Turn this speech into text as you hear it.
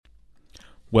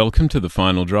Welcome to the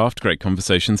Final Draft Great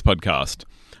Conversations podcast.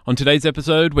 On today's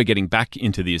episode, we're getting back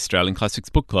into the Australian Classics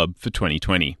Book Club for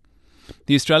 2020.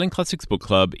 The Australian Classics Book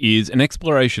Club is an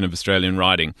exploration of Australian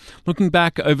writing, looking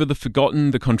back over the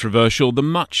forgotten, the controversial, the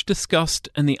much discussed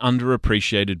and the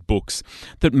underappreciated books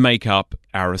that make up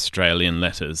our Australian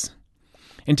letters.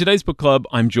 In today's book club,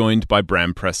 I'm joined by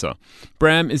Bram Presser.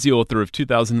 Bram is the author of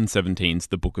 2017's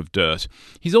The Book of Dirt.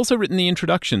 He's also written the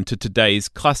introduction to today's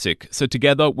classic, so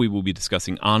together we will be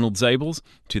discussing Arnold Zabel's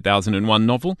 2001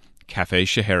 novel, Café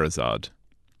Scheherazade.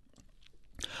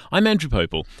 I'm Andrew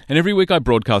Popel, and every week I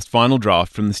broadcast Final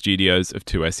Draft from the studios of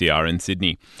 2SER in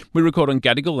Sydney. We record on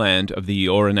Gadigal land of the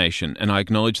Eora Nation, and I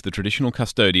acknowledge the traditional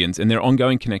custodians and their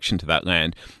ongoing connection to that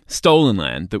land, stolen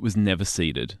land that was never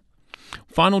ceded.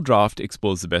 Final Draft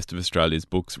explores the best of Australia's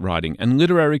books, writing and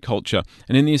literary culture,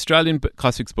 and in the Australian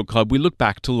Classics Book Club we look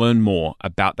back to learn more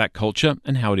about that culture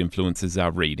and how it influences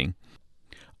our reading.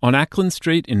 On Acland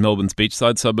Street in Melbourne's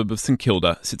beachside suburb of St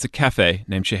Kilda sits a cafe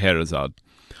named Scheherazade.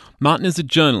 Martin is a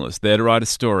journalist there to write a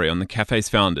story on the cafe's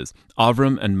founders,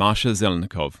 Avram and Masha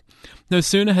Zelnikov. No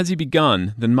sooner has he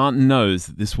begun than Martin knows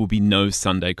that this will be no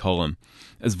Sunday column.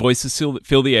 As voices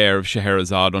fill the air of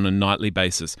Scheherazade on a nightly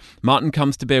basis, Martin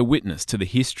comes to bear witness to the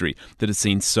history that has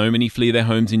seen so many flee their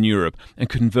homes in Europe and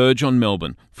converge on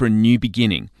Melbourne for a new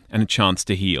beginning and a chance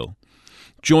to heal.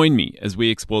 Join me as we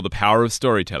explore the power of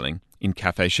storytelling in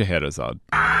Café Scheherazade.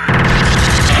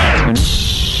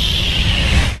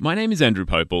 My name is Andrew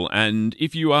Popel, and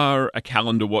if you are a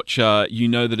calendar watcher, you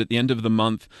know that at the end of the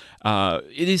month,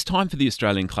 it is time for the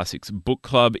Australian Classics Book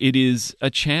Club. It is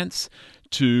a chance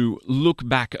to look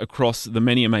back across the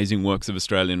many amazing works of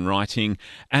Australian writing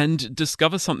and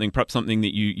discover something, perhaps something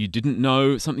that you didn't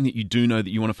know, something that you do know that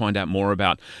you want to find out more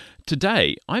about.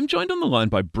 Today, I'm joined on the line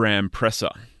by Bram Presser.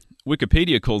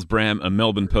 Wikipedia calls Bram a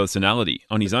Melbourne personality.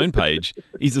 On his own page,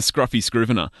 he's a scruffy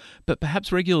scrivener. But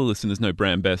perhaps regular listeners know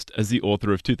Bram best as the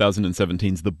author of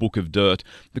 2017's The Book of Dirt,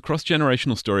 the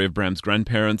cross-generational story of Bram's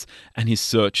grandparents and his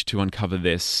search to uncover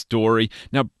their story.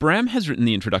 Now, Bram has written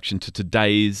the introduction to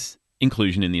today's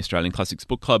inclusion in the Australian Classics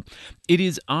Book Club. It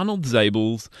is Arnold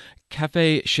Zabel's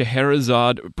Café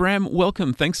Scheherazade. Bram,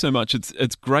 welcome. Thanks so much.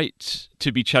 It's great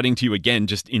to be chatting to you again,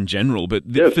 just in general. But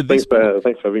yes, thanks for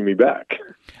having me back.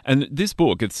 And this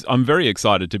book, I'm very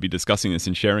excited to be discussing this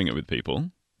and sharing it with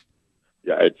people.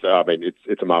 Yeah, it's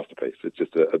a masterpiece. It's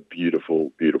just a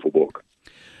beautiful, beautiful book.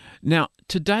 Now,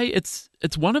 today it's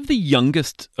one of the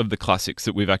youngest of the classics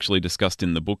that we've actually discussed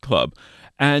in the book club.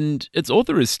 And its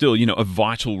author is still, a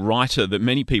vital writer that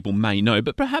many people may know.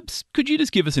 But perhaps could you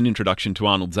just give us an introduction to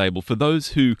Arnold Zabel for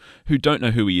those who don't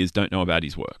know who he is, don't know about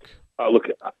his work? Look,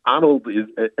 Arnold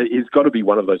he's got to be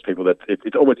one of those people that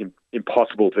it's almost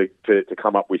impossible to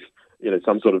come up with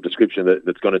some sort of description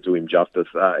that's going to do him justice.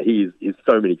 He is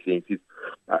so many things.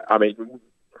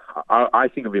 I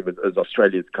think of him as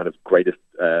Australia's kind of greatest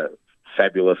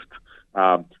fabulist,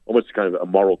 almost kind of a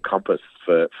moral compass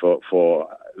for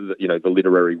the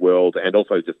literary world, and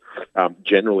also just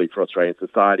generally for Australian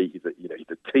society. He's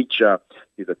a teacher.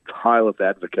 He's a tireless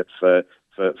advocate for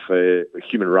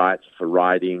human rights, for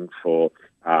writing, for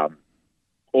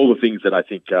all the things that I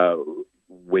think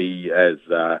we as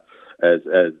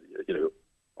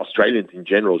Australians in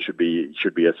general should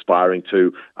be aspiring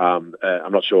to. I'm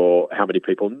not sure how many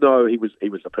people know he was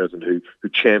the person who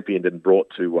championed and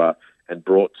brought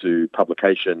to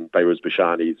publication Behrouz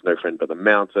Booshani's No Friend But the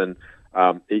Mountain.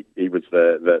 He was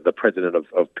the president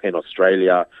of PEN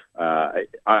Australia.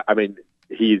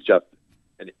 He is just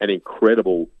an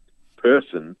incredible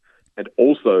person and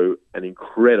also an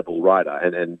incredible writer,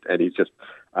 and he's just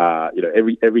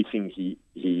everything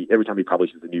every time he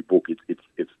publishes a new book,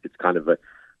 it's kind of a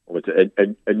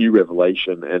new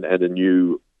revelation and a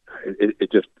new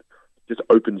it just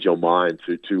opens your mind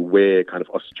to where kind of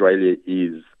Australia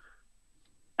is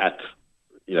at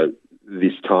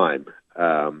this time.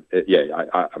 I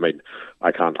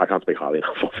can't speak highly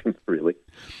enough of him, really.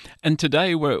 And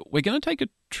today we're going to take a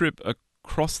trip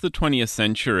across the 20th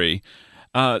century,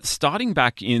 starting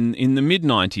back in the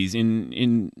mid-90s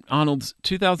in Arnold's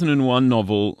 2001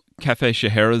 novel Café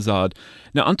Scheherazade.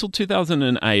 Now, until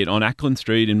 2008, on Acland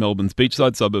Street in Melbourne's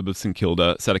beachside suburb of St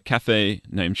Kilda, sat a cafe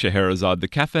named Scheherazade. The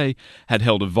cafe had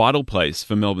held a vital place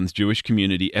for Melbourne's Jewish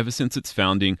community ever since its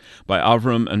founding by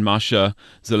Avram and Masha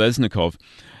Zeleznikov.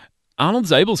 Arnold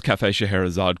Zabel's Café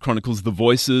Scheherazade chronicles the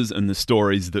voices and the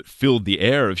stories that filled the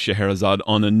air of Scheherazade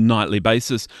on a nightly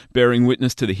basis, bearing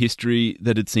witness to the history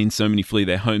that had seen so many flee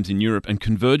their homes in Europe and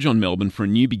converge on Melbourne for a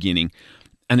new beginning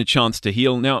and a chance to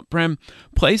heal. Now, Bram,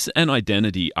 place and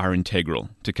identity are integral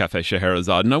to Cafe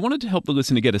Scheherazade, and I wanted to help the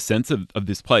listener get a sense of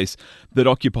this place that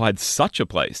occupied such a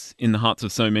place in the hearts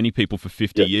of so many people for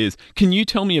 50 years. Can you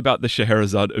tell me about the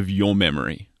Scheherazade of your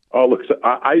memory? Oh, look, so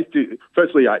I used to,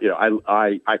 firstly, I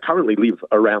currently live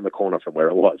around the corner from where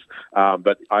it was,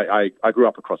 but I grew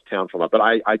up across town from it. But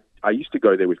I used to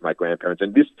go there with my grandparents,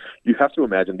 and this, you have to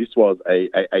imagine, this was a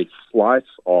slice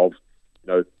of,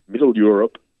 Middle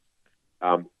Europe,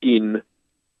 in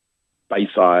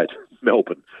Bayside,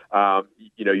 Melbourne.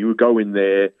 You would go in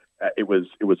there. It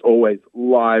was always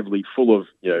lively, full of,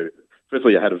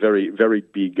 firstly, I had a very, very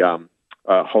big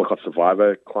Holocaust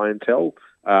survivor clientele.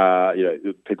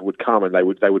 People would come and they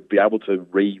would be able to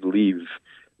relive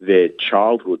their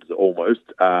childhoods almost.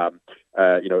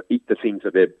 Eat the things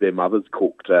that their mothers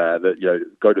cooked.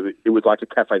 It was like a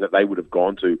cafe that they would have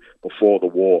gone to before the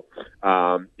war.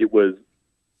 It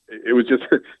was just,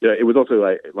 it was also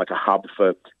like a hub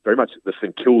for very much the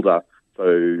St Kilda.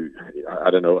 So I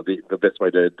don't know the best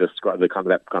way to describe that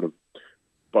kind of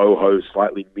boho,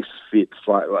 slightly misfit,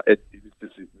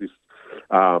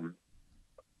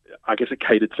 I guess it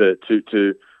catered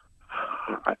to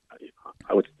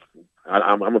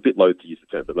I'm a bit loath to use the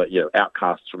term, but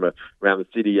outcasts from around the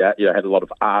city. Had a lot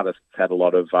of artists, had a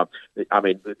lot of.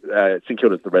 St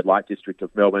Kilda's the red light district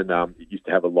of Melbourne. It used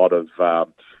to have a lot of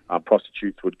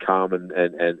prostitutes would come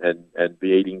and be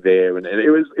eating there, and it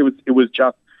was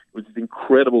this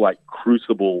incredible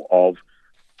crucible of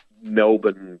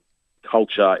Melbourne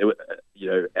culture.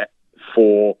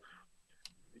 For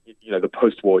the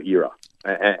post-war era.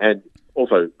 And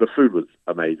also the food was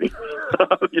amazing.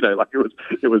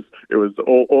 It was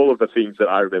all of the things that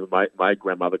I remember my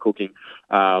grandmother cooking.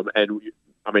 I'm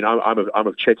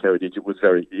of Czech heritage. It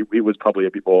was probably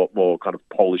a bit more kind of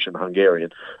Polish and Hungarian.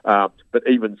 But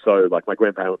even so, my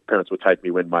grandparents would take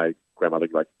me when my grandmother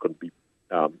couldn't be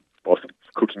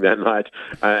cooking that night,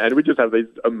 and we just have these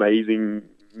amazing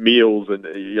meals and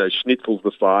schnitzels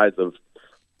the size of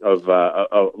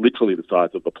literally the size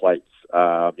of the plates.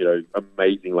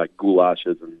 Amazing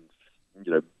goulashes and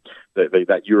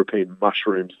that European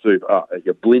mushroom soup.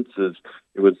 Your blintzes.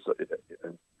 It was.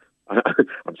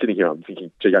 I'm sitting here. I'm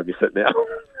thinking, gee, I miss it now.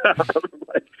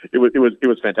 It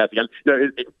was fantastic. And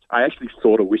I actually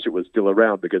sort of wish it was still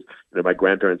around because my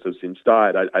grandparents have since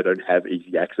died. I don't have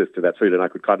easy access to that food, and I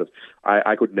could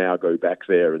I could now go back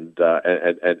there and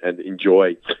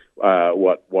enjoy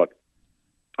what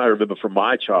I remember from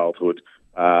my childhood.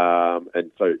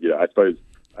 And so, I suppose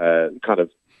kind of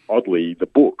oddly, the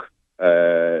book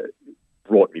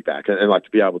brought me back, and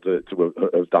to be able to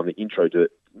have done the intro to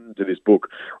this book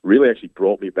really actually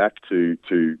brought me back to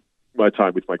my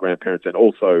time with my grandparents, and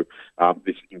also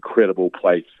this incredible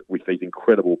place with these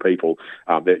incredible people.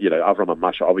 Avram and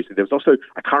Masha, obviously. There was also,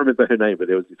 I can't remember her name, but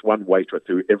there was this one waitress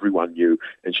who everyone knew,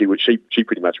 and she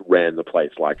pretty much ran the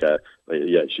place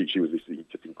she was this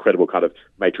just incredible kind of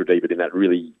maitre d', but in that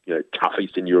really tough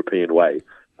Eastern European way.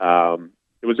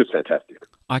 It was just fantastic.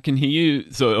 I can hear you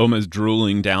almost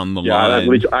drooling down the line.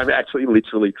 I'm actually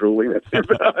literally drooling. That's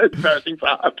the embarrassing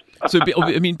part. So,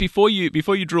 before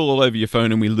you drool all over your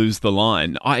phone and we lose the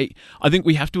line, I think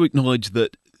we have to acknowledge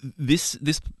that this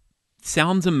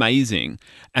sounds amazing,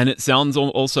 and it sounds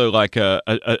also like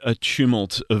a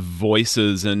tumult of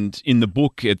voices. And in the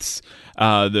book, it's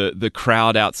the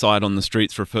crowd outside on the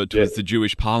streets referred to as the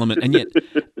Jewish Parliament, and yet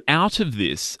out of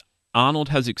this, Arnold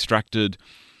has extracted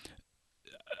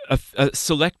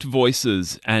select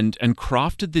voices and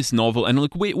crafted this novel. And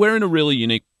look, we're in a really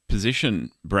unique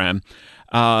position, Bram.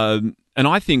 And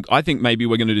I think maybe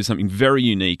we're going to do something very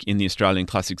unique in the Australian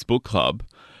Classics Book Club.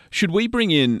 Should we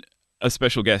bring in a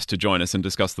special guest to join us and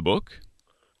discuss the book?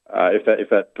 If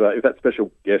that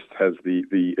special guest has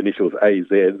the initials AZ,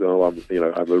 then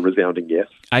I'm a resounding yes.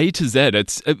 A to Z.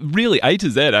 It's really A to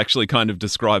Z actually kind of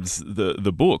describes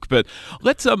the book. But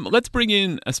let's bring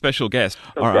in a special guest.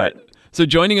 All right. So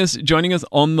joining us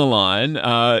on the line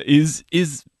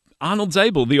is Arnold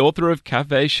Zabel, the author of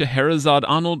Cafe Scheherazade.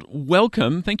 Arnold,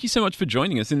 welcome. Thank you so much for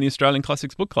joining us in the Australian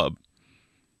Classics Book Club.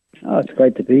 Oh, it's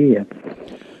great to be here.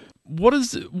 What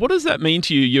does that mean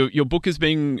to you? Your book is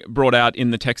being brought out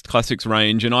in the Text Classics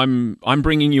range, and I'm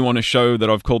bringing you on a show that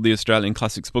I've called the Australian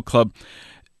Classics Book Club.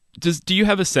 Do you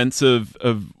have a sense of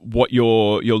what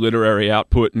your literary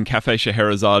output and Cafe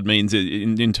Scheherazade means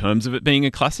in terms of it being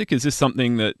a classic? Is this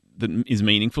something that is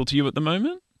meaningful to you at the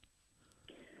moment?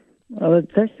 Well,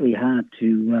 it's actually hard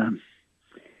to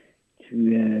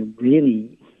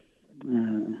really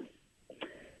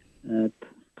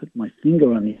put my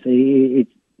finger on this.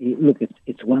 Look,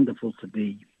 it's wonderful to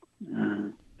be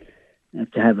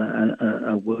to have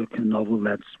a work, a novel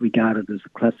that's regarded as a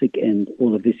classic, and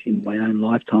all of this in my own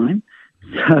lifetime.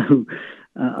 So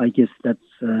I guess that's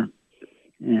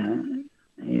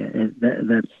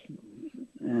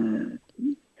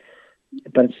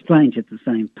but it's strange at the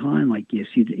same time. I guess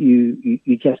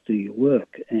you just do your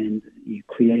work and you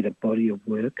create a body of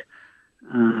work,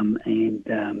 and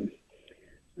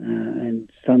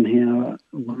somehow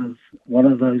one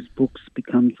of those books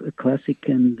becomes a classic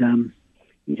and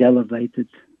is elevated,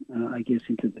 I guess,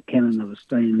 into the canon of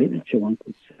Australian literature, one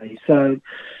could say. So,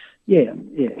 yeah,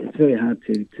 it's very hard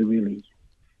to really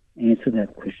answer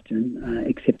that question,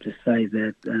 except to say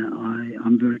that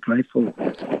I'm very grateful.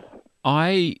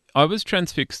 I was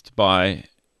transfixed by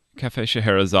Café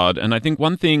Scheherazade, and I think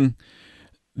one thing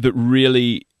that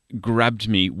really grabbed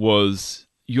me was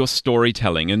your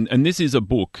storytelling. And this is a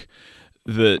book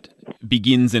that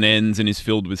begins and ends and is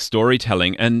filled with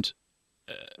storytelling. And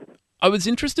I was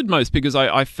interested most because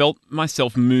I felt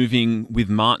myself moving with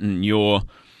Martin, you're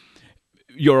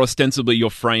ostensibly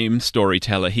your frame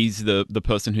storyteller. He's the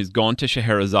person who's gone to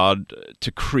Scheherazade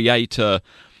to create a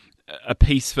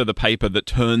piece for the paper that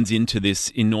turns into this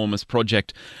enormous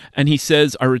project. And he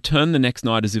says, I return the next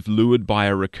night as if lured by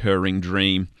a recurring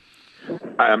dream.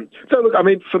 So look, I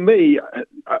mean, for me,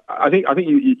 I think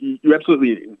you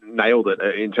absolutely nailed it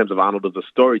in terms of Arnold as a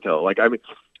storyteller. Like, I mean,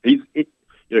 he's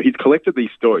collected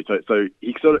these stories. So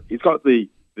he's got the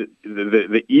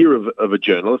ear of a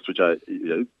journalist, which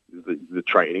the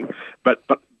training, but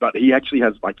he actually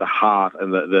has like the heart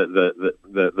and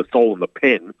the soul and the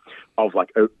pen of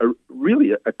like a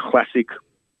really classic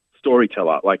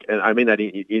storyteller. Like, and I mean that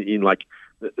in like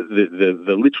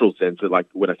the literal sense that, like,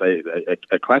 when I say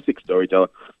a classic storyteller,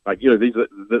 like, these are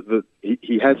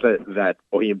he has that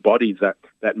or he embodies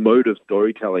that mode of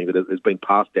storytelling that has been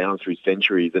passed down through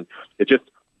centuries, and it just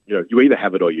you either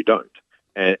have it or you don't,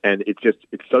 and it's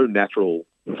so natural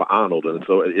for Arnold, and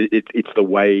so it's the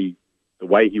way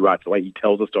he writes, the way he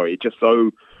tells a story. It's just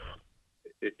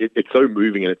it's so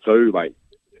moving, and it's so like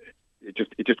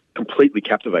it just completely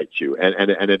captivates you, and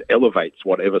it elevates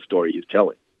whatever story he's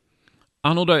telling.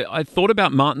 Arnold, I thought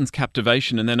about Martin's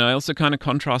captivation, and then I also kind of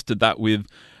contrasted that with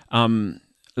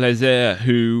Lazer,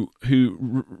 who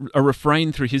a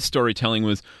refrain through his storytelling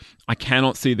was, "I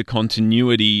cannot see the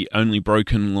continuity, only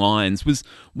broken lines." Was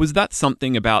that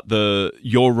something about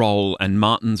your role and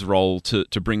Martin's role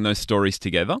to bring those stories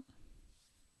together?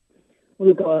 Well,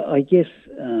 look, I guess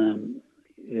the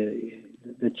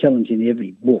challenge in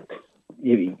every book,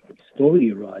 every story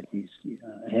you write, is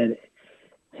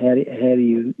how do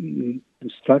you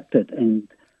construct it, and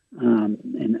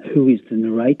who is the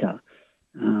narrator,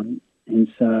 and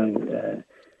so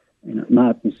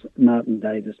Martin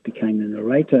Davis became the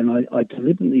narrator, and I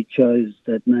deliberately chose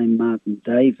that name Martin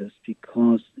Davis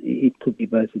because it could be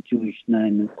both a Jewish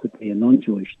name and could be a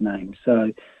non-Jewish name.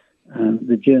 So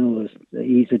the journalist,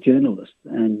 he's a journalist,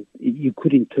 and you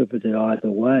could interpret it either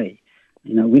way.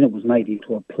 When it was made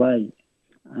into a play,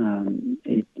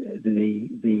 the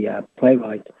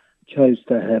playwright chose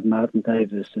to have Martin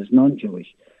Davis as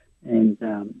non-Jewish, and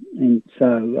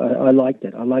so I liked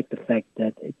it. I liked the fact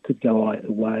that it could go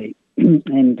either way,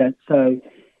 and so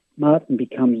Martin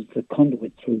becomes the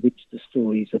conduit through which the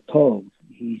stories are told.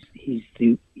 He's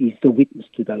the witness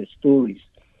to those stories.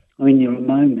 I mean, there are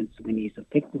moments when he's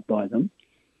affected by them,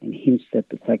 and hints at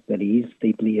the fact that he is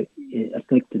deeply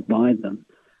affected by them.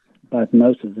 But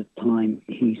most of the time,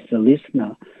 he's the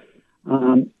listener.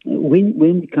 When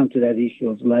we come to that issue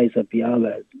of Lazer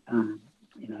Bialad,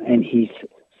 and his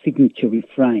signature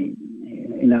refrain,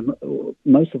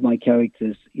 most of my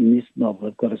characters in this novel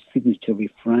have got a signature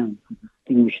refrain to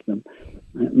distinguish them.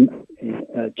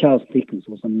 Charles Dickens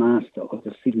was a master of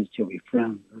the signature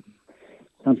refrain,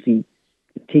 something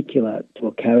particular to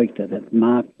a character that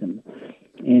marked them.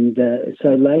 And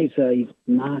so Lazer is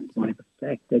marked by the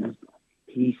fact that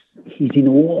he's in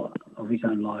awe of his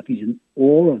own life. He's in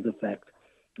awe of the fact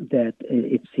that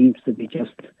it seems to be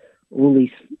just all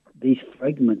these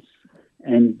fragments,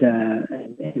 and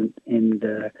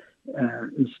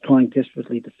he's trying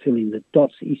desperately to fill in the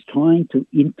dots. He's trying to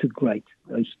integrate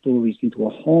those stories into a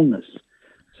wholeness.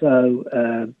 So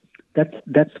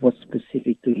that's what's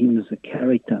specific to him as a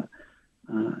character,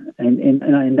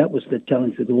 and that was the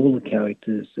challenge with all the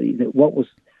characters. What was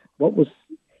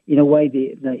in a way,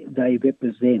 they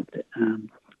represent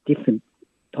different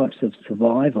types of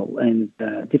survival and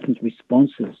different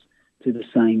responses to the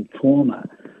same trauma.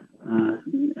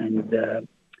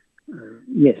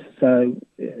 Yes, so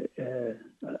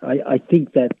I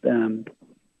think that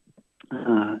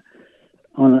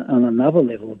on another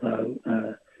level, though,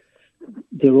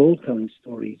 they're all telling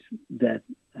stories that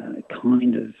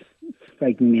kind of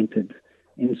fragmented,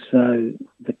 and so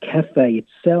the cafe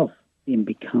itself then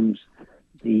becomes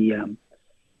the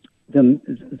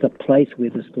place where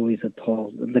the stories are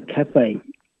told. The cafe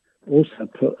also,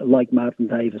 like Martin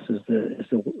Davis as the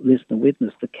listener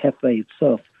witness, the cafe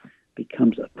itself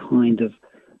becomes a kind of,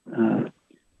 a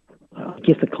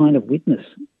kind of witness,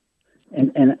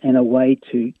 and a way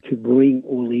to bring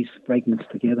all these fragments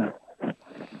together.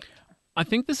 I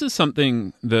think this is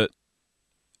something that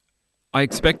I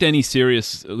expect any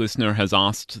serious listener has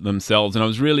asked themselves, and I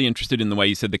was really interested in the way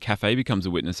you said the cafe becomes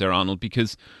a witness there, Arnold,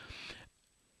 because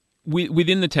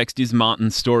within the text is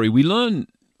Martin's story. We learn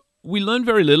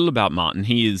very little about Martin.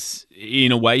 He is,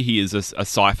 in a way, a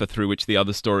cipher through which the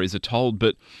other stories are told,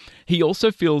 but he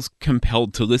also feels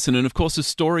compelled to listen. And of course, a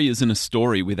story isn't a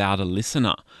story without a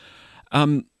listener.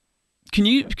 Can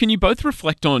you both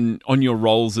reflect on your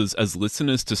roles as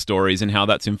listeners to stories and how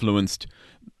that's influenced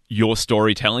your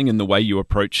storytelling and the way you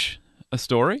approach a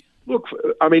story? Look,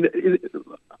 I mean,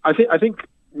 I think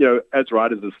as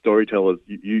writers, as storytellers,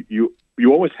 you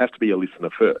always have to be a listener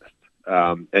first,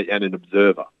 and an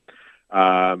observer.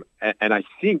 And I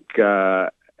think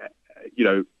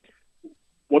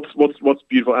what's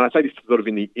beautiful, and I say this sort of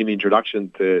in the introduction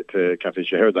to Café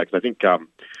Scheherazade, because I think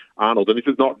Arnold, and this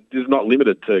is not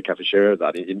limited to Café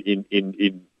Scheherazade,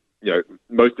 in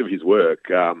most of his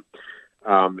work,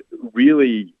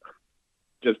 really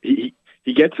just he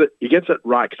gets it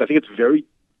right, because I think it's very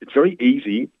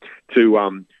easy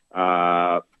to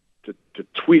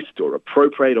twist or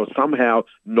appropriate or somehow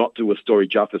not do a story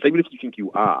justice, even if you think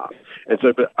you are. And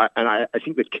so, I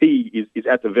think the key is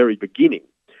at the very beginning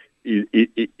is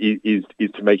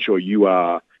to make sure you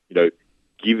are,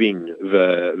 giving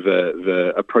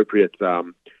the appropriate,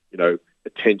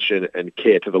 attention and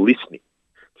care to the listening,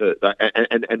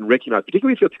 and recognize,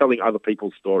 particularly if you're telling other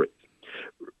people's stories,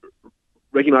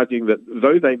 recognizing that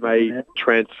though they may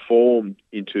transform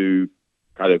into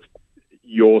kind of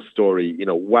your story in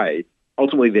a way,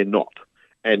 ultimately they're not.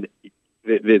 And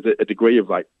there's a degree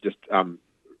of just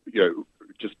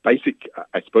basic,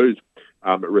 I suppose,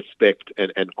 respect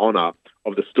and honor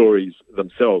of the stories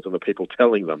themselves and the people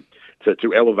telling them,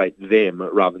 to elevate them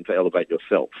rather than to elevate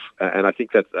yourself. And I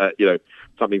think that's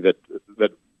something that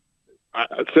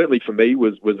certainly for me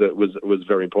was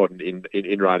very important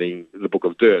in writing the Book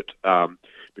of Dirt,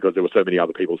 because there were so many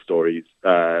other people's stories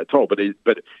told. But it's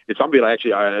something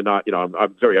that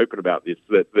I'm very open about this.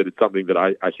 That it's something that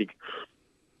I think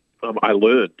I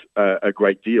learned a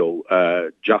great deal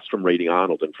just from reading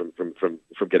Arnold and from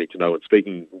getting to know and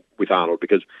speaking with Arnold,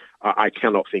 because I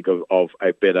cannot think of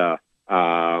a better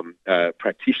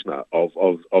practitioner of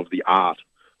the art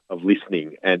of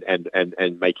listening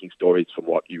and making stories from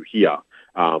what you hear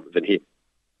than him.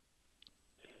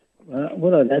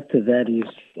 What I'd add to that is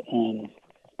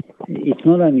it's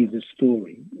not only the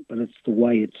story, but it's the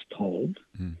way it's told,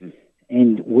 mm-hmm.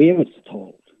 and where it's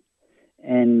told,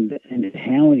 and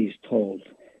how it is told,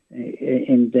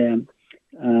 and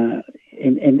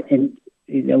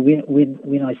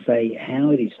when I say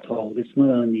how it is told, it's not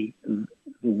only the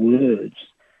words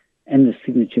and the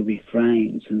signature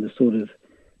refrains and the sort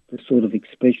of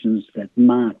expressions that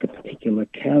mark a particular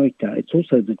character. It's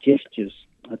also the gestures.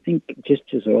 I think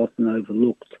gestures are often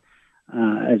overlooked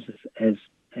as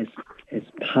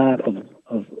part of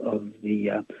the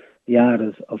art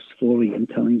of story and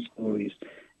telling stories.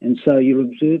 And so you're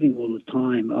observing all the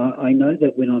time. I know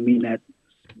that when I'm in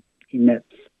that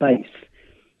space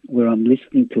where I'm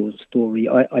listening to a story,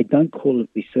 I don't call it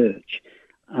research,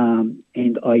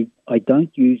 and I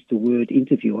don't use the word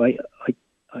interview.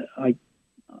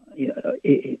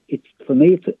 It's for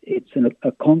me. It's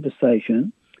a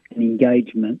conversation, an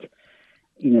engagement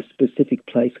in a specific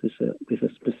place with a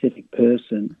specific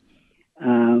person.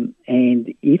 And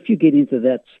if you get into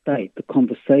that state, the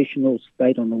conversational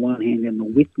state on the one hand and the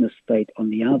witness state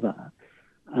on the other,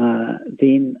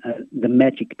 then the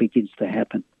magic begins to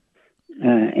happen.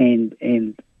 And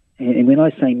when I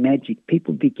say magic,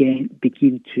 people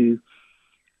begin to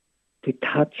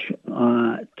touch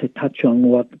on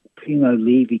what Primo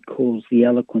Levi calls the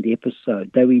eloquent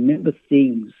episode. They remember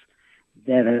things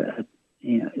that are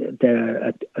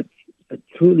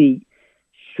truly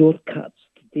shortcuts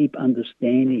to deep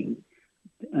understanding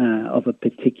of a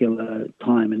particular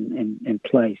time and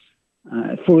place.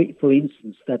 For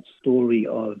instance, that story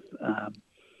of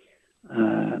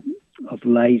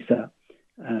Laser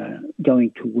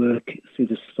going to work through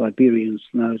the Siberian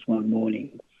snows one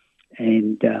morning,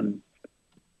 and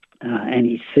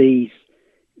he sees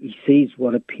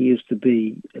what appears to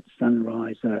be at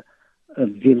sunrise a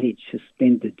village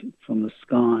suspended from the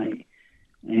sky,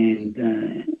 and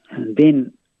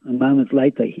then a moment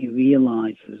later, he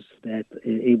realizes that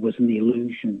it was an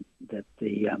illusion that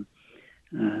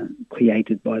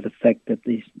created by the fact that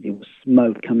there was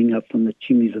smoke coming up from the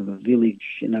chimneys of a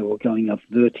village, or going up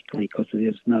vertically because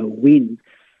there's no wind,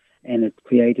 and it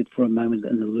created for a moment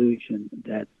an illusion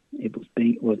that it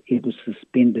was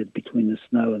suspended between the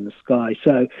snow and the sky.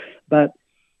 So, but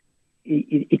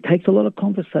it takes a lot of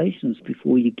conversations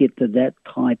before you get to that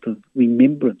type of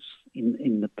remembrance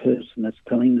in the person that's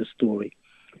telling the story.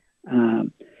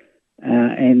 So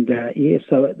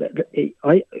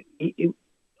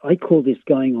I call this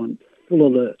going on full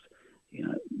alert.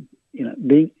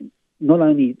 Being not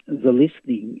only the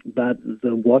listening but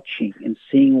the watching and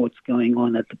seeing what's going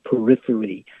on at the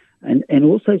periphery, and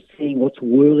also seeing what's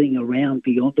whirling around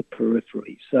beyond the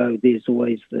periphery. So there's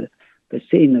always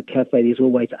in the cafe. There's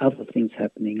always other things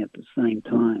happening at the same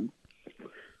time.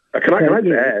 Can I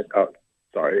just add? Oh,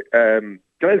 sorry. Can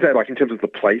I just add, like in terms of the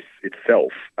place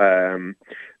itself,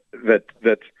 that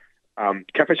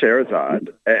Cafe Scheherazade,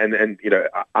 and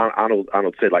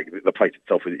Arnold said like the place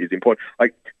itself is important.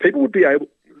 Like people would be able,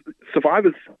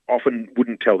 survivors often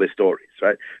wouldn't tell their stories,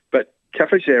 right? But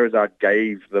Cafe Scheherazade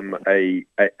gave them a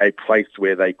place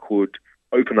where they could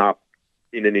open up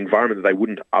in an environment that they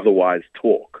wouldn't otherwise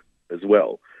talk as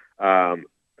well.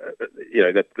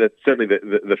 That's certainly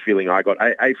the feeling I got,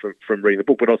 from reading the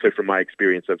book, but also from my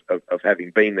experience of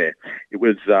having been there. It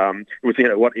was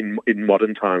what in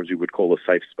modern times we would call a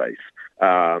safe space,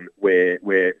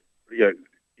 where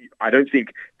I don't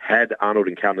think had Arnold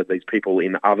encountered these people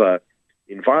in other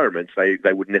environments, they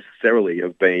would necessarily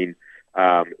have been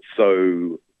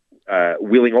so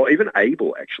willing or even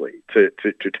able, actually, to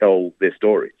tell their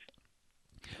stories.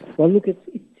 Well, look, it's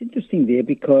interesting there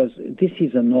because this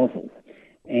is a novel.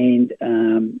 And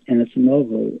it's a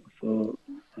novel for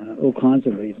all kinds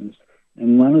of reasons.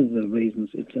 And one of the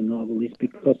reasons it's a novel is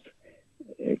because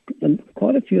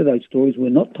quite a few of those stories were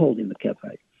not told in the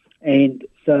cafe. And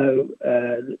so,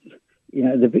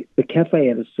 the cafe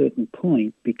at a certain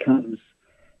point becomes,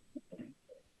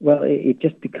 it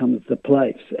just becomes the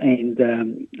place.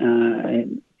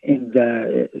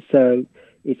 So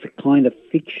it's a kind of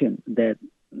fiction that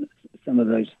some of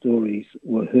those stories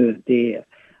were heard there.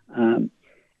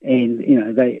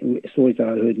 Stories that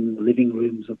I heard in the living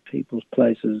rooms of people's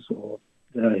places or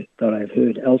that I've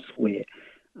heard elsewhere.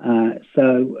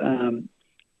 So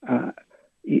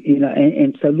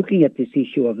looking at this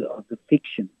issue of the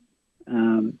fiction,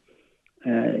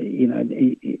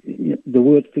 the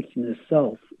word fiction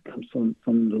itself comes from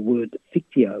the word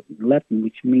fictio in Latin,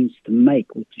 which means to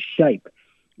make or to shape.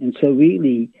 And so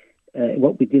really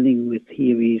what we're dealing with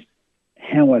here is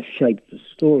how I've shaped the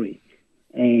story.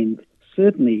 And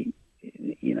certainly,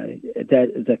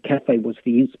 that the cafe was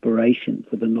the inspiration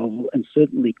for the novel, and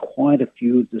certainly quite a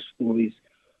few of the stories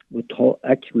were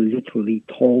literally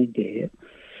told there,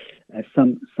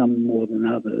 some more than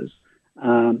others,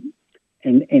 and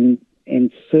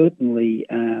certainly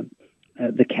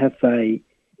the cafe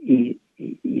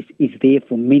is there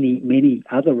for many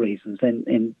other reasons,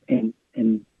 and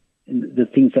the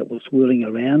things that were swirling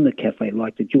around the cafe,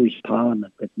 like the Jewish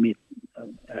Parliament that met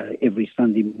every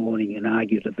Sunday morning and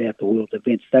argued about the world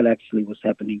events, that actually was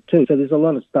happening too. So there's a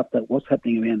lot of stuff that was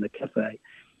happening around the cafe.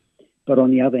 But on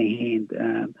the other hand,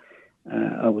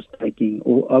 I was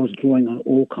drawing on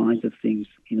all kinds of things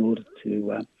in order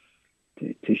to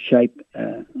shape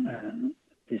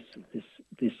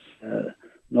this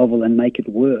novel and make it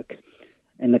work.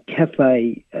 And the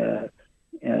cafe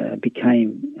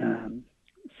became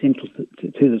central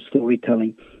to the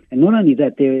storytelling. And not only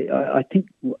that, I think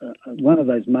one of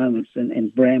those moments,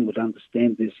 and Bram would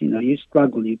understand this, you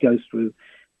struggle, you go through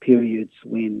periods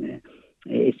when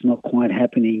it's not quite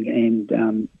happening, and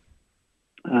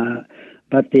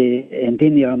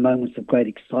then there are moments of great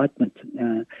excitement.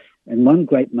 And one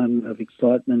great moment of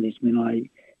excitement is when I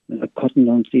cottoned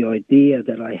on to the idea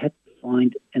that I had to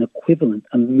find an equivalent,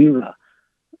 a mirror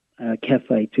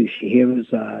cafe to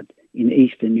Scheherazade in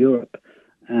Eastern Europe.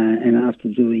 And after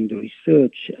doing the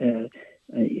research,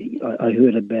 I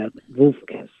heard about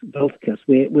Vulfkas,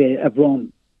 where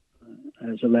Avram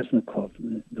Zalesnikov,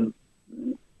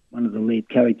 one of the lead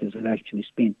characters, had actually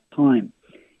spent time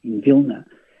in Vilna,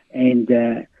 and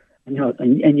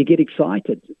you get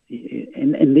excited,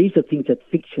 and these are things that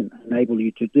fiction enable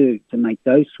you to do, to make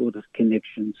those sort of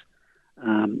connections,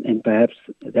 and perhaps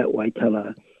that way tell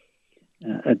a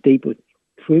deeper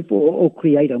truth or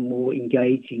create a more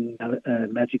engaging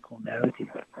magical narrative.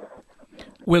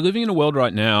 We're living in a world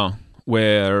right now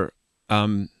where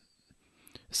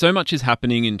so much is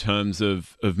happening in terms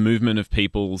of movement of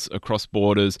peoples across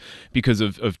borders because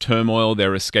of turmoil.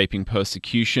 They're escaping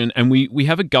persecution. And we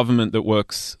have a government that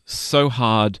works so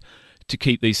hard to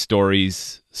keep these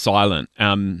stories silent.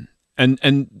 And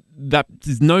that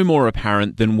is no more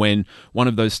apparent than when one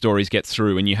of those stories gets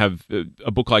through and you have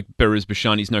a book like Behrouz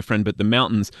Boochani's No Friend But the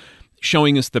Mountains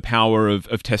showing us the power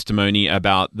of testimony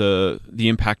about the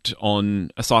impact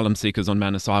on asylum seekers on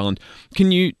Manus Island.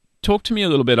 Can you talk to me a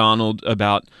little bit, Arnold,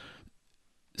 about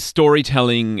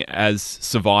storytelling as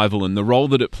survival and the role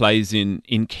that it plays in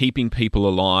keeping people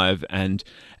alive and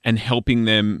helping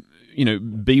them,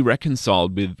 be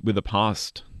reconciled with the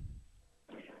past?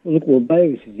 Well,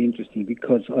 Behrouz is interesting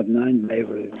because I've known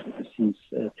Behrouz since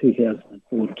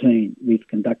 2014. We've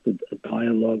conducted a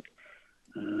dialogue.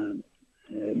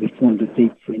 We formed a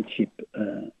deep friendship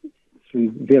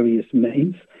through various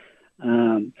means.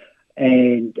 And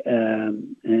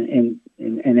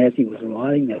as he was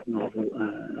writing that novel,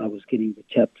 I was getting the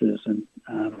chapters, and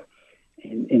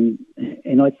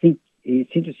I think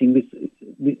it's interesting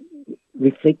with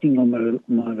reflecting on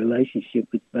my relationship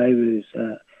with Behrouz.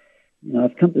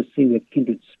 I've come to see we're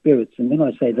kindred spirits, and when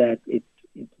I say that,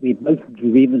 we're both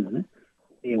driven to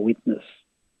bear witness.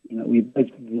 We're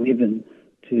both driven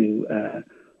to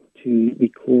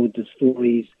record the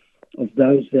stories of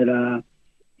those that are,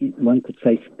 one could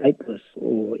say, stateless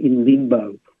or in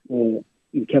limbo, or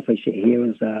in Café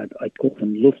Scheherazade, I call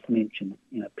them Luftmenschen,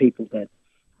 people that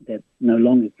no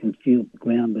longer can feel the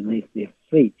ground beneath their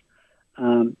feet.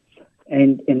 And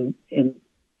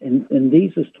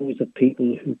these are stories of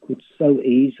people who could so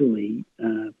easily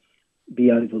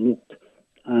be overlooked,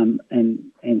 and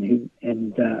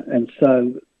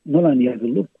so not only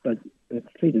overlooked but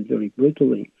treated very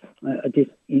brutally.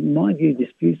 In my view,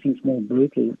 there's few things more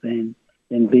brutal than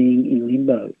being in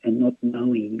limbo and not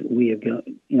knowing where you're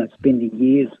going. Spending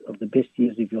years of the best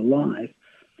years of your life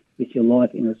with your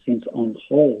life in a sense on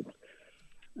hold.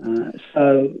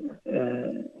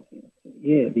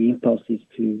 The impulse is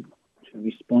to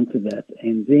respond to that,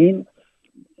 and then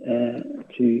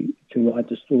to write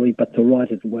the story, but to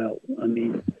write it well. I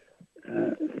mean,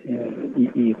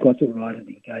 you've got to write it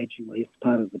engagingly. It's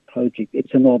part of the project.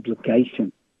 It's an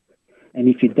obligation, and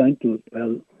if you don't do it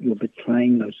well, you're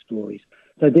betraying those stories.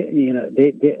 So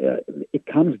it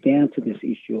comes down to this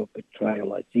issue of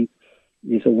betrayal. I think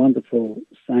there's a wonderful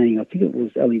saying. I think it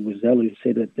was Elie Wiesel who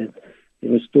said it, that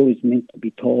there are stories meant to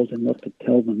be told, and not to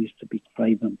tell them is to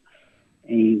betray them.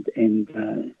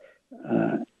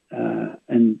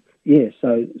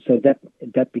 So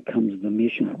that becomes the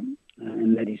mission,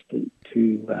 and that is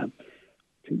to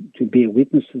bear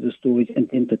witness to the stories and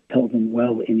then to tell them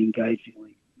well and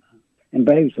engagingly. And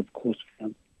Behrouz, of course,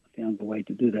 found the way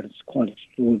to do that. It's quite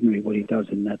extraordinary what he does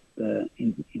in that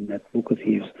in that book of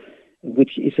his,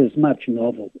 which is as much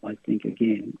novel, I think,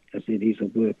 again, as it is a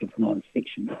work of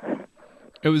non-fiction.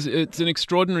 It's an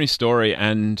extraordinary story,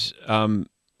 and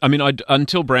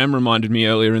until Bram reminded me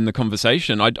earlier in the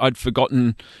conversation, I'd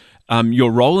forgotten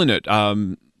your role in it.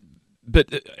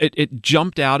 But it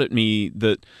jumped out at me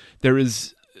that there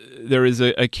is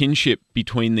a kinship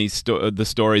between the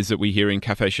stories that we hear in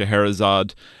Café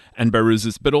Scheherazade and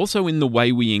Behrouz's, but also in the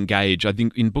way we engage. I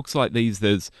think in books like these,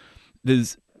 there's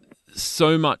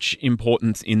so much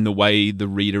importance in the way the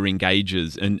reader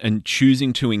engages and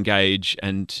choosing to engage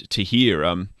and to hear,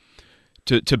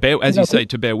 to bear, as you say,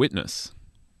 to bear witness.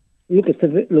 Look,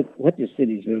 what you said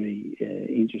is very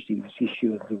interesting. This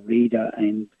issue of the reader,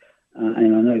 and I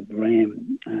know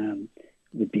Bram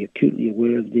would be acutely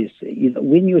aware of this.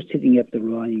 When you're sitting at the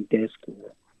writing desk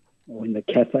or in the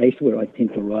cafes where I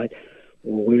tend to write,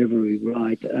 or wherever we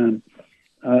write,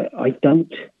 I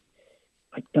don't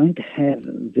have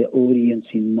the audience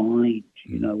in mind.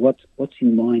 What's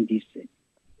in mind is,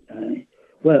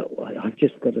 I've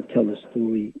just got to tell the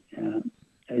story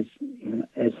as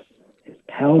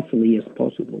powerfully as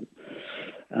possible,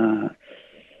 that's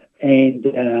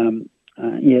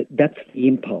the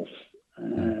impulse.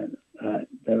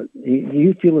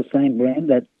 You feel the same, Bram?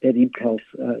 That impulse.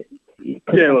 I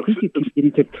think you can get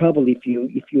into trouble if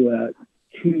you are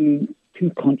too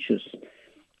conscious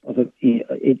of it.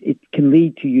 It can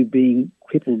lead to you being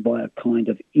crippled by a kind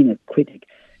of inner critic,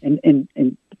 and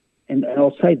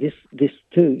I'll say this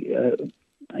too.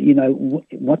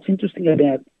 What's interesting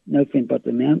about No Friend But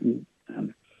the Mountain,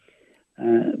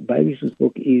 Behrouz's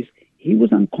book, is he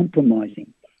was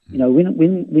uncompromising. When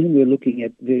we're looking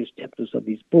at various chapters of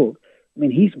his book, I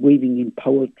mean, he's weaving in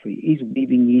poetry. He's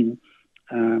weaving in.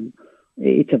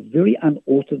 It's a very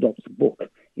unorthodox book.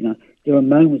 There are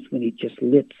moments when he just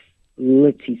lets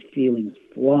his feelings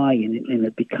fly, and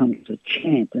it becomes a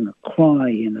chant and a cry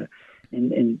and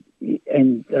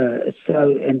then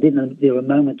there are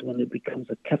moments when it becomes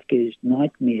a Kafka's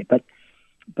nightmare.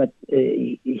 But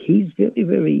he's very,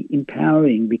 very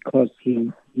empowering because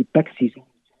he backs his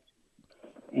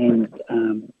and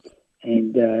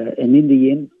in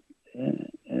the end,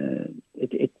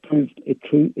 it proved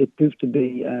to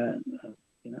be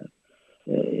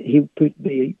he proved to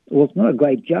be was not a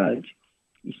great judge.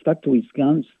 He stuck to his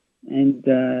guns, and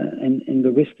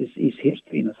the rest is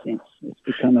history in a sense. It's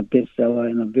become a bestseller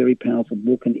and a very powerful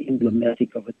book and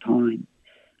emblematic of a time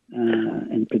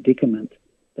and predicament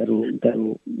that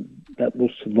will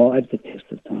survive the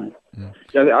test of time.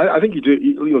 Yeah, I think you do.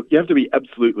 You have to be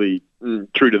absolutely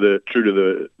true to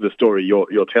the story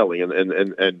you're telling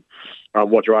and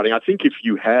what you're writing. I think if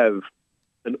you have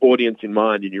an audience in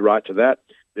mind and you write to that,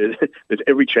 there's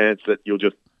every chance that you'll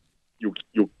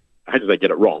how do they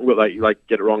get it wrong? Well, they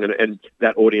get it wrong, and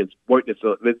that audience won't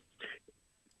necessarily.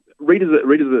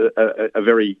 Readers are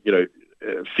very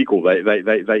fickle.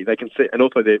 They can see, and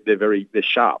also they're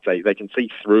sharp. They can see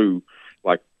through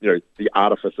the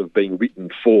artifice of being written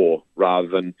for, rather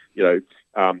than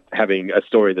having a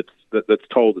story that's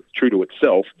told that's true to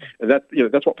itself, and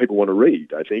that's what people want to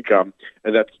read, I think, and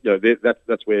that's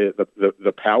where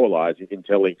the power lies in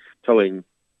telling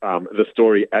the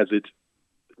story as it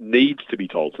needs to be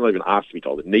told. It's not even asked to be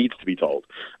told; it needs to be told.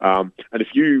 And if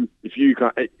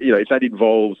that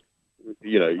involves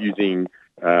using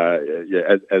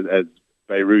as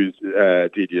Beirut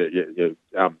did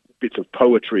bits of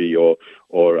poetry or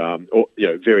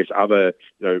various other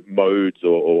modes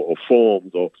or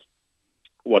forms or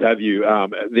what have you,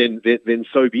 then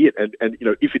so be it. And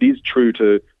if it is true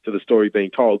to the story being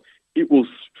told, it will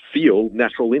feel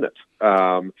natural in it.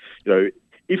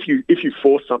 If you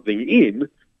force something in,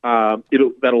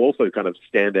 that'll also kind of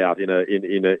stand out in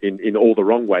all the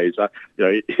wrong ways.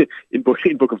 In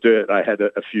Book of Dirt, I had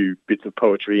a few bits of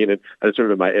poetry in it, and I just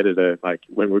remember my editor,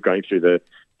 when we were going through the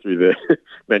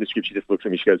manuscript, she just looks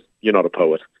at me, she goes, "You're not a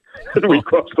poet," and we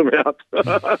crossed them out.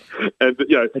 And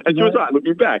she was right.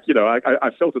 Looking back,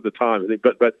 I felt at the time, I think,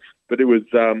 but it was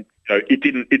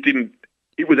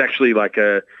it was actually like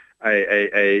a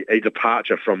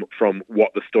departure from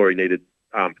what the story needed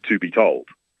to be told.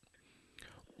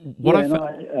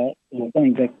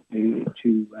 Going back to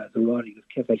the writing of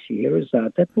Café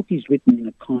Scheherazade, that book is written in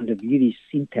a kind of Yiddish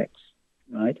syntax,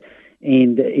 right?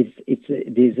 And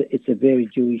it's a very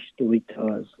Jewish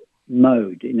storyteller's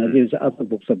mode. There's other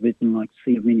books I've written like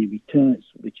Sea of Many Returns,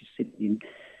 which is set in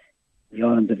the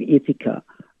island of Ithaca,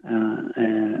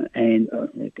 and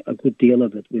a good deal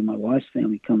of it where my wife's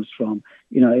family comes from.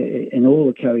 And all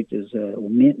the characters, or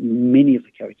many of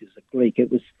the characters, are Greek. It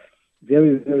was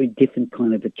very, very different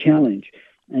kind of a challenge.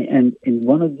 And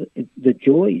one of the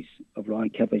joys of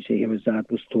writing Café Scheherazade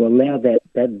was to allow that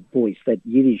voice, that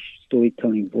Yiddish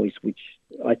storytelling voice, which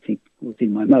I think was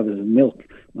in my mother's milk,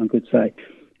 one could say,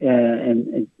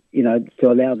 and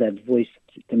to allow that voice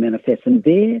to manifest. And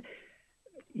there,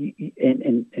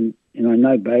 and I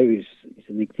know Beirut is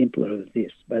an exemplar of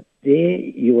this, but there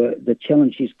the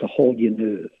challenge is to hold your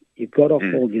nerve. You've got to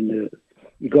hold your nerve.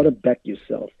 You've got to back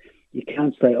yourself. You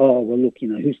can't say, "Oh, well, look,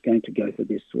 who's going to go for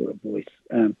this sort of voice?"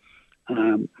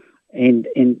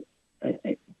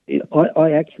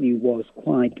 I actually was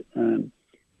quite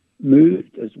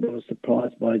moved as well as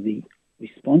surprised by the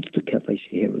response to Café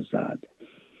Scheherazade,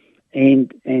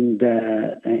 and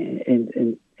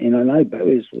I know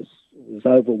Boaz was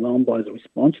overwhelmed by the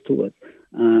response to it,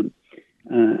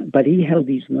 but he held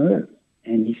his nerve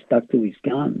and he stuck to his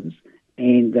guns.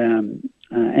 And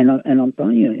I'm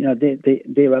telling you,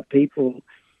 there are people,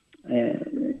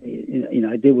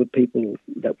 there were people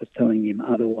that were telling him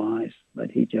otherwise,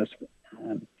 but he just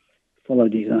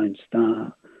followed his own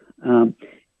star.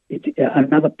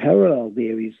 Another parallel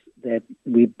there is that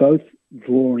we're both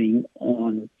drawing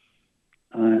on,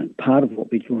 part of what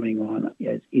we're drawing on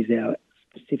is our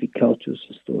specific cultures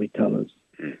as storytellers.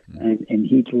 And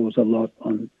he draws a lot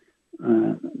on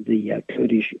the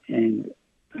Kurdish and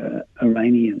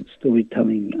Iranian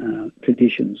storytelling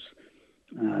traditions,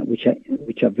 which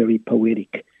are very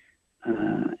poetic,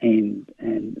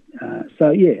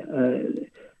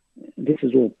 this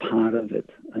is all part of it.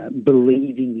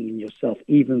 Believing in yourself,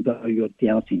 even though you're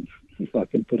doubting, if I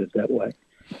can put it that way.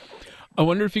 I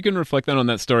wonder if you can reflect on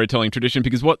that storytelling tradition,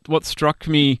 because what struck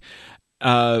me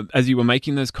as you were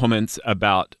making those comments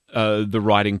about the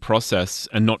writing process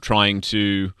and not trying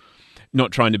to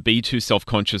be too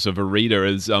self-conscious of a reader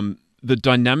is the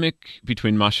dynamic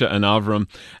between Masha and Avram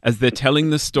as they're telling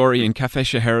the story in Café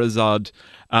Scheherazade.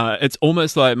 It's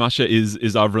almost like Masha is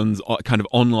Avron's kind of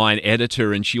online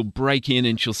editor, and she'll break in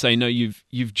and she'll say, "No,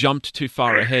 you've jumped too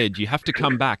far ahead. You have to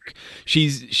come back."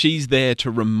 She's there to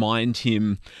remind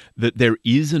him that there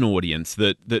is an audience.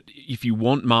 That if you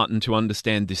want Martin to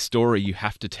understand this story, you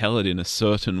have to tell it in a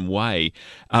certain way,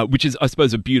 which is, I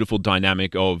suppose, a beautiful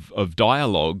dynamic of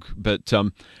dialogue. But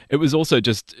it was also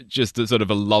just a sort of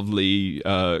a lovely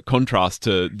contrast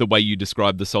to the way you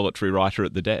describe the solitary writer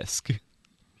at the desk.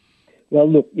 Well,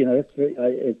 look,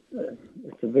 it's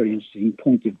a very interesting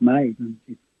point you've made. And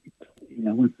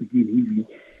once again,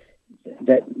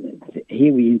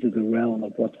 here we enter the realm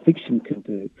of what fiction can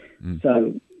do.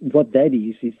 So what that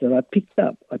is that I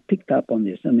picked up on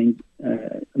this. I mean,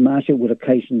 Masha would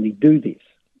occasionally do this,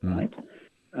 right?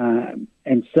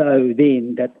 And so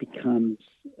then that becomes,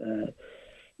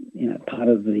 part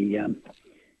of the.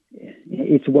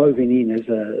 It's woven in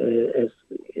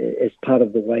as part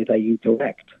of the way they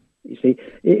interact. You see,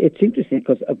 it's interesting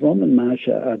because Avron and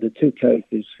Masha are the two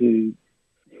characters whose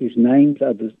names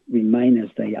remain as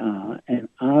they are and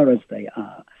are as they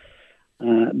are.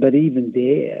 But even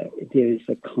there is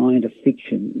a kind of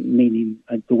fiction, meaning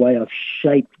the way I've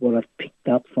shaped what I've picked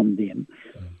up from them,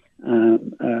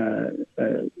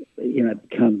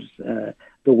 becomes the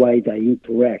way they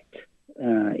interact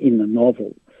in the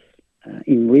novel.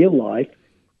 In real life,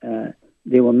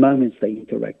 there were moments they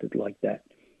interacted like that.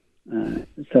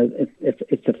 So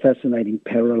it's a fascinating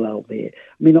parallel there.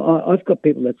 I mean, I've got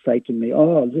people that say to me,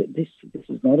 "Oh, this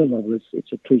is not a novel;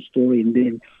 it's a true story," and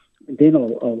then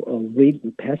I'll read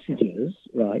the passages,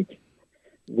 right,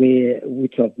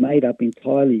 which I've made up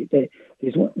entirely.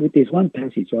 There's one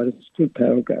passage, right? It's 2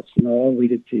 paragraphs, and I'll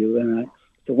read it to you.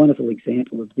 It's a wonderful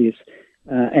example of this.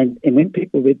 And when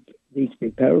people read these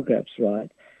 2 paragraphs, right,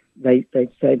 they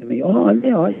say to me, "Oh,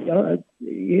 yeah,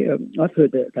 I've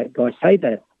heard that guy say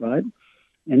that, right?"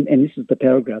 And this is the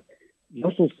paragraph.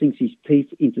 Yossel sinks his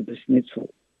teeth into the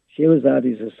schnitzel. Scheherazade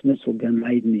is a schnitzel Gan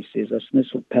Eden, he says, a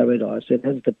schnitzel paradise. It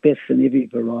has the best in every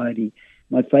variety.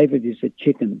 My favourite is a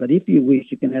chicken, but if you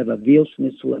wish, you can have a veal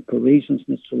schnitzel, a Parisian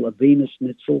schnitzel, a Venus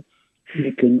schnitzel.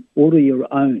 You can order your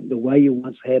own, the way you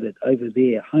once had it, over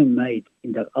there, homemade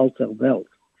in the Alta Welt.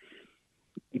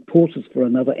 He pauses for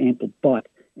another ample bite,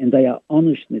 and they are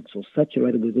honest schnitzels,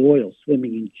 saturated with oil,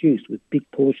 swimming in juice, with big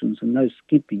portions and no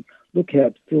skimping. Look how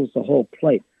it fills the whole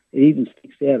plate. It even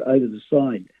sticks out over the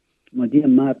side. My dear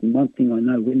Martin, one thing I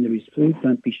know, when there is food,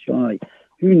 don't be shy.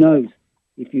 Who knows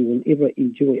if you will ever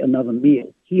enjoy another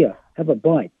meal? Here, have a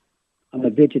bite. I'm a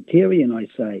vegetarian, I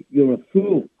say. You're a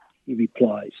fool, he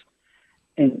replies.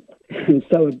 And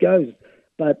so it goes.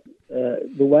 But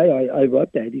the way I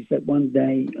wrote that is that one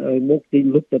day I walked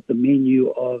in, looked at the menu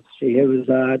of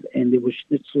Scheherazade, and there were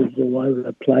schnitzels all over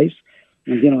the place.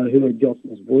 And then I heard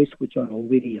Jossel's voice, which I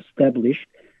already established,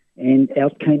 and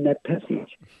out came that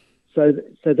passage. So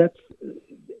that's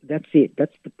it.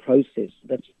 That's the process.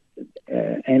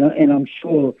 And I'm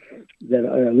sure that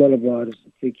a lot of writers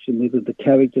of fiction, whether the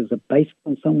characters are based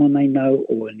on someone they know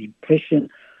or an impression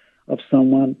of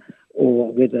someone,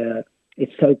 or whether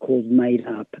it's so-called made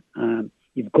up,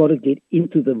 you've got to get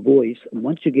into the voice. And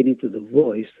once you get into the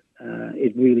voice,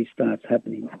 it really starts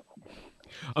happening.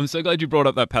 I'm so glad you brought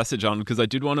up that passage on, because I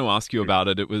did want to ask you about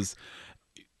it.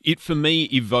 It for me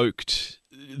evoked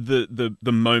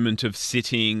the moment of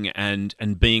sitting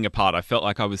and being apart. I felt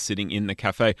like I was sitting in the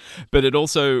cafe, but it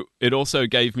also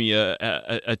gave me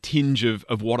a tinge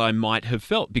of what I might have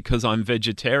felt, because I'm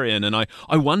vegetarian. And I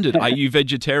wondered, are you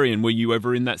vegetarian? Were you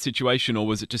ever in that situation, or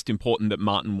was it just important that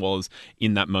Martin was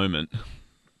in that moment?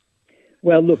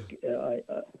 Well, look,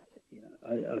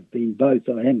 I've been both.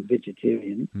 I am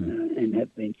vegetarian and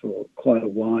have been for quite a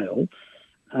while.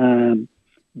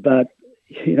 But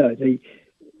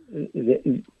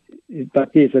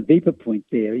but there's a deeper point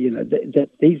there. That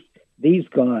these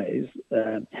guys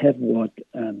have what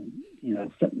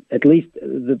at least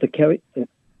the character,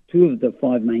 2 of the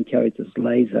 5 main characters,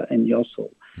 Laser and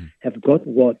Yossel, have got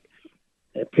what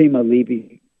Primo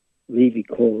Levi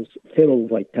calls feral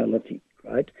vitality.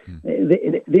 Right?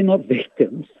 They're not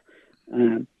victims.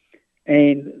 And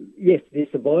yes, they're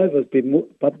survivors,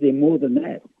 but they're more than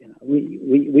that.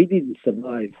 We didn't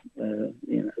survive,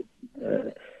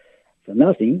 for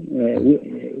nothing.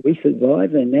 We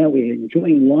survived, and now we're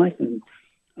enjoying life. And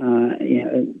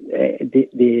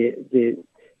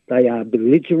they are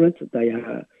belligerent. They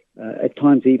are at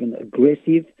times even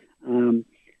aggressive.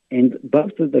 And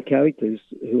both of the characters,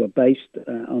 who are based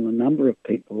on a number of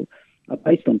people, are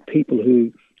based on people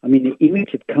who. I mean, the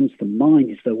image that comes to mind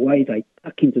is the way they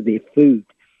tuck into their food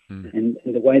and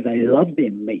the way they love their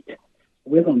meat.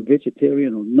 Whether I'm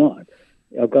vegetarian or not,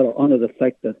 I've got to honour the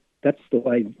fact that that's the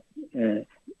way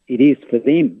it is for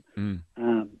them.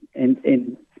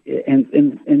 And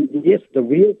yes, the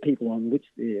real people on which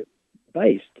they're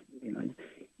based,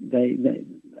 they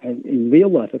in real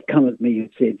life have come at me and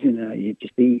said, you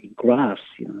just eating grass.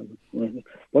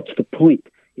 What's the point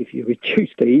if you're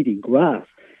reduced to eating grass?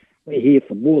 We're here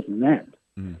for more than that.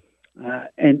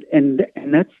 And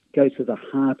that goes to the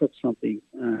heart of something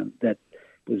that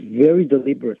was very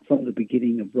deliberate from the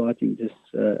beginning of writing this.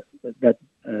 That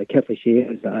Café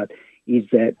Scheherazade is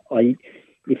that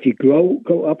if you grow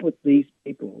up with these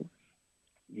people,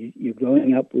 you're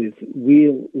growing up with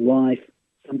real life,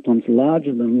 sometimes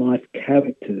larger than life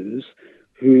characters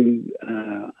who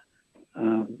are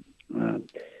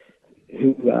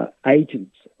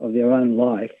agents of their own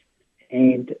life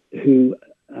and who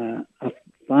are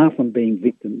far from being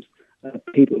victims,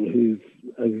 people who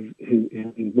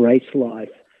embrace life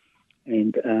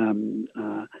and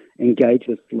engage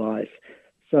with life.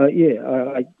 So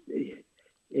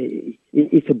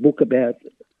it's a book about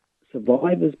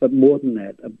survivors, but more than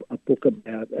that, a book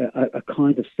about a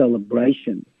kind of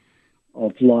celebration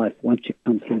of life once you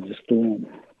come through the storm.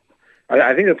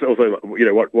 I think that's also,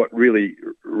 what really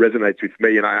resonates with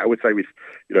me, and I would say with,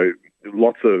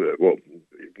 lots of, well,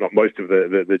 not most of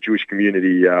the Jewish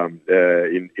community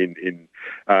in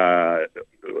at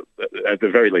the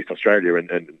very least Australia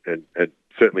and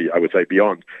certainly I would say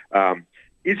beyond,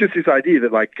 is just this idea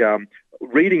that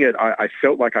reading it, I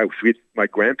felt like I was with my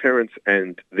grandparents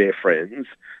and their friends,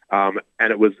 and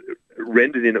it was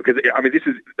rendered in, because this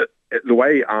is the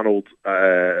way Arnold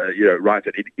writes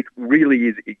it. It really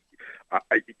is.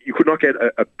 You could not get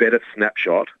a better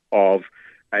snapshot of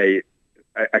a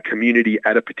community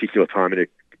at a particular time in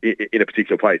a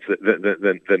particular place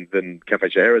than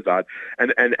Café Scheherazade,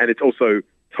 and it's also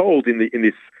told in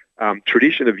this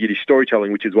tradition of Yiddish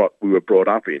storytelling, which is what we were brought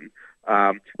up in.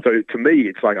 So to me,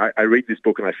 it's like I read this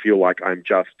book and I feel like I'm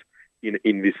just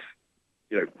in this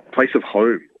place of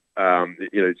home.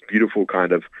 It's beautiful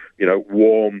kind of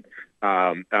warm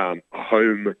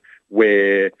home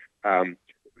where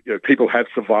people have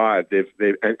survived. They've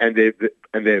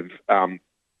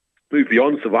moved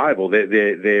beyond survival.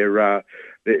 They're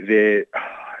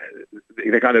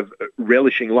kind of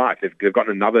relishing life. They've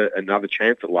gotten another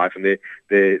chance at life, and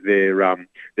they're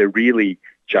really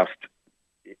just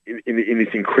in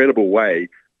this incredible way,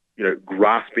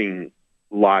 grasping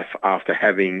life after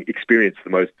having experienced the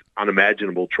most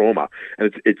unimaginable trauma.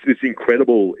 And it's this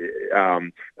incredible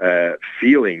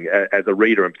feeling as a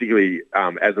reader, and particularly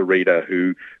as a reader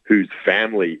whose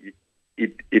family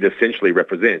it essentially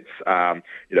represents, to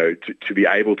be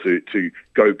able to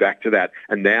go back to that.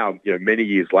 And now, many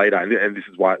years later, and this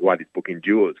is why this book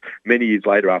endures, many years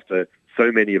later, after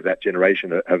so many of that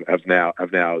generation have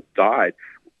now died,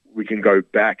 we can go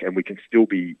back and we can still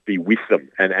be with them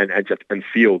and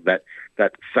feel that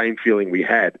same feeling we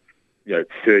had,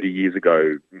 30 years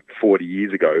ago, 40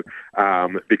 years ago,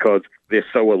 because they're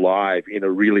so alive in a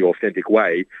really authentic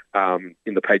way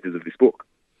in the pages of this book.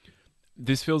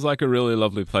 This feels like a really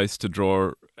lovely place to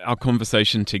draw our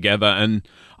conversation together, and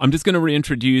I'm just going to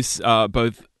reintroduce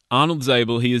both Arnold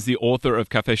Zabel. He is the author of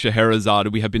Café Scheherazade.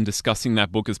 We have been discussing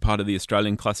that book as part of the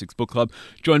Australian Classics Book Club,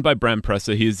 joined by Bram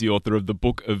Presser. He is the author of The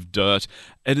Book of Dirt.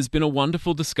 It has been a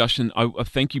wonderful discussion. I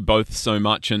thank you both so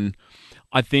much, and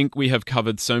I think we have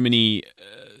covered so many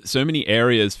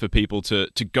areas for people to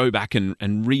go back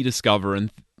and rediscover,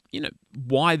 and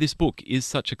why this book is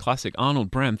such a classic. Arnold,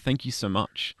 Bram, thank you so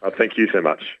much. Thank you so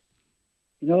much.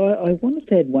 I wanted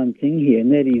to add one thing here,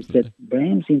 and that is that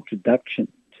Bram's introduction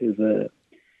to the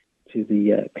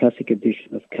classic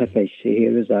edition of Café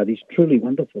Scheherazade is truly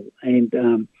wonderful.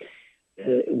 And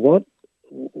what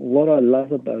I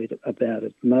love about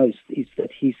it most is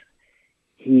that he's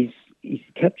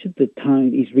captured the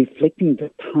tone. He's reflecting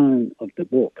the tone of the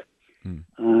book,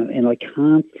 and I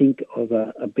can't think of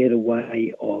a better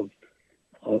way of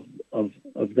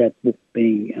that book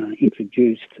being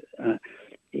introduced.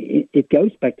 It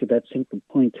goes back to that central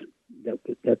point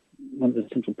that one of the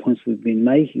central points we've been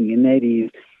making, and that is,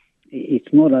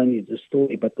 it's not only the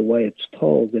story, but the way it's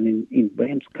told. And in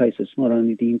Bram's case, it's not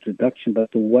only the introduction,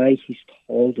 but the way he's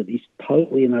told it. He's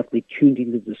totally and utterly tuned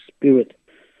into the spirit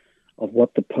of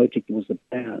what the project was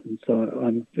about. And so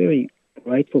I'm very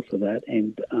grateful for that.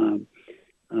 And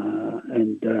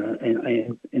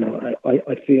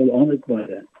I feel honoured by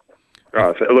that.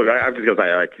 Oh, so look, I'm just going to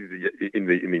say, in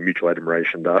the mutual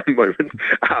admiration moment,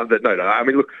 that no. I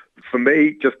mean, look, for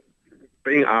me, just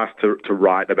being asked to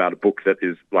write about a book that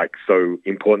is so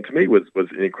important to me was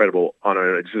an incredible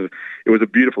honour. It was a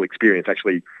beautiful experience,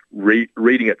 actually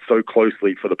reading it so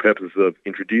closely for the purposes of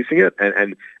introducing it,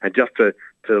 and just to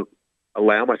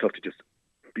allow myself to just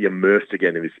be immersed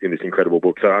again in this incredible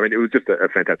book. So I mean, it was just a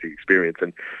fantastic experience,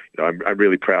 and I'm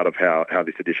really proud of how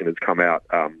this edition has come out.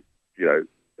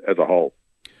 As a whole,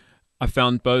 I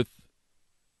found both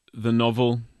the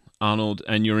novel, Arnold,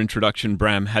 and your introduction,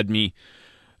 Bram, had me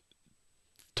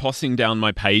tossing down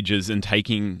my pages and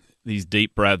taking these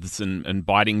deep breaths and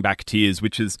biting back tears,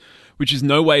 which is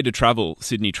no way to travel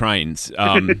Sydney trains.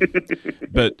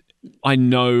 But I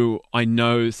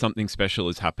know something special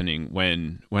is happening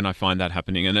when I find that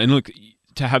happening. And look,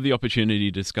 to have the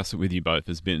opportunity to discuss it with you both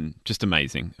has been just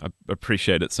amazing. I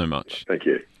appreciate it so much. Thank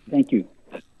you. Thank you.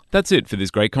 That's it for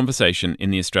this great conversation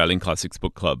in the Australian Classics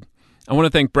Book Club. I want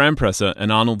to thank Bram Presser and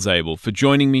Arnold Zabel for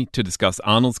joining me to discuss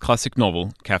Arnold's classic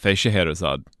novel, Café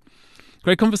Scheherazade.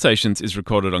 Great Conversations is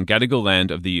recorded on Gadigal land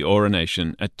of the Eora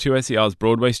Nation at 2SER's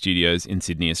Broadway Studios in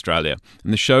Sydney, Australia,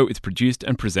 and the show is produced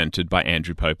and presented by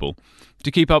Andrew Popel.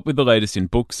 To keep up with the latest in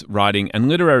books, writing and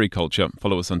literary culture,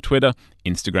 follow us on Twitter,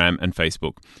 Instagram and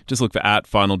Facebook. Just look for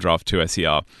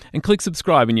 @FinalDraft2SER and click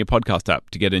subscribe in your podcast app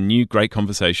to get a new Great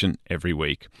Conversation every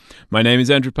week. My name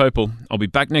is Andrew Popel. I'll be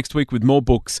back next week with more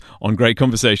books on Great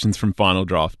Conversations from Final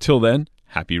Draft. Till then,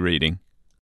 happy reading.